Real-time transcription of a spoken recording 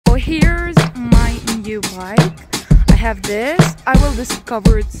So here's my new bike. I have this. I will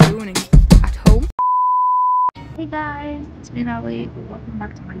discover it soon at home. Hey guys, it's me Ali. Welcome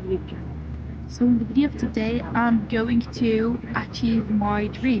back to my YouTube channel. So in the video of today, I'm going to achieve my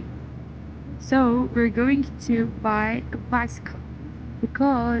dream. So we're going to buy a bicycle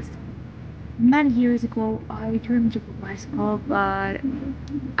because many years ago I dreamed of a bicycle, but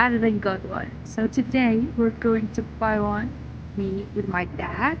I didn't got one. So today we're going to buy one, me with my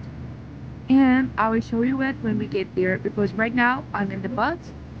dad, and I will show you it when we get there because right now I'm in the bus.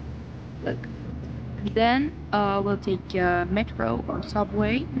 Look. And then we'll take metro or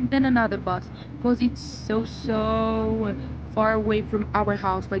subway and then another bus because it's so far away from our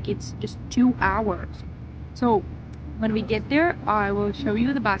house, like it's just 2 hours. So when we get there I will show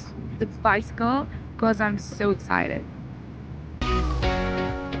you the bicycle because I'm so excited.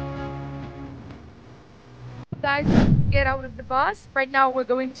 Guys, get out of the bus. Right now we're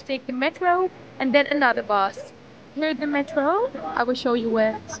going to take the metro and then another bus. Here's the metro. I will show you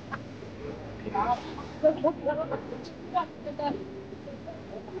it.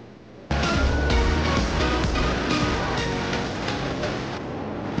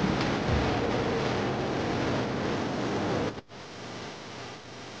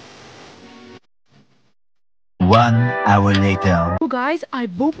 One hour later. So guys, I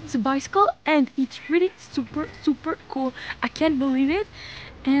bought the bicycle and it's really super cool. I can't believe it.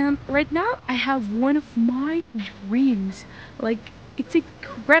 And right now I have one of my dreams. Like, it's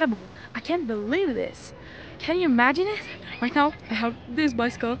incredible. I can't believe this. Can you imagine it? Right now I have this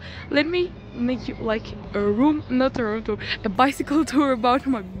bicycle. Let me make you like a bicycle tour about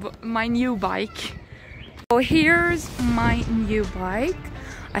my new bike. So here's my new bike.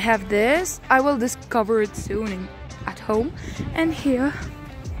 I have this. I will discover it soon at home. And here,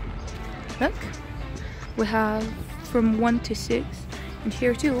 look, we have from 1 to 6, and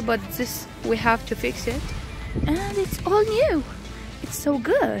here too, but this we have to fix it. And it's all new. It's so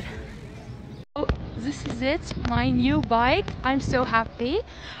good. So this is it, my new bike. I'm so happy.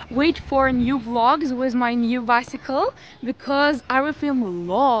 Wait for new vlogs with my new bicycle because I will film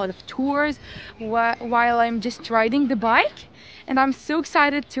a lot of tours while I'm just riding the bike. And I'm so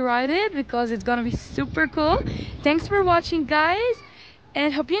excited to ride it because it's gonna be super cool. Thanks for watching, guys,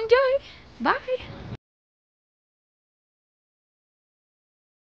 and hope you enjoy. Bye.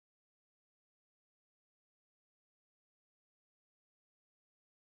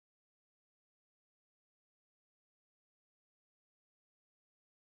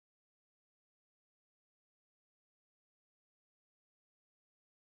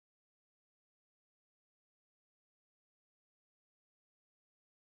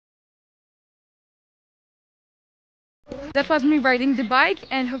 That was me riding the bike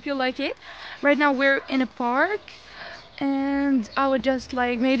and hope you like it. Right now we're in a park and I will just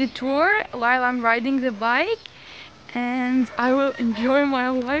like made a tour while I'm riding the bike, and I will enjoy my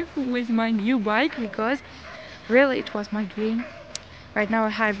life with my new bike because really it was my dream. Right now I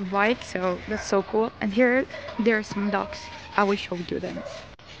have a bike, so that's so cool. And here there are some dogs. I will show you them.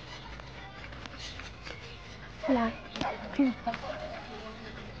 Hola.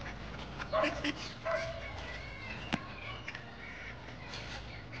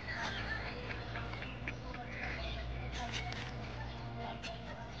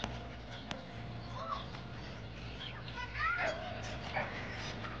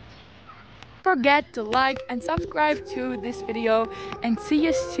 Forget to like and subscribe to this video and see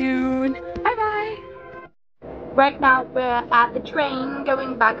you soon. Bye bye. Right now we're at the train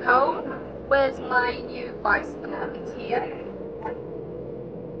going back home with my new bicycle. It's here.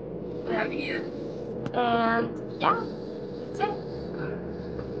 And yeah, that's it.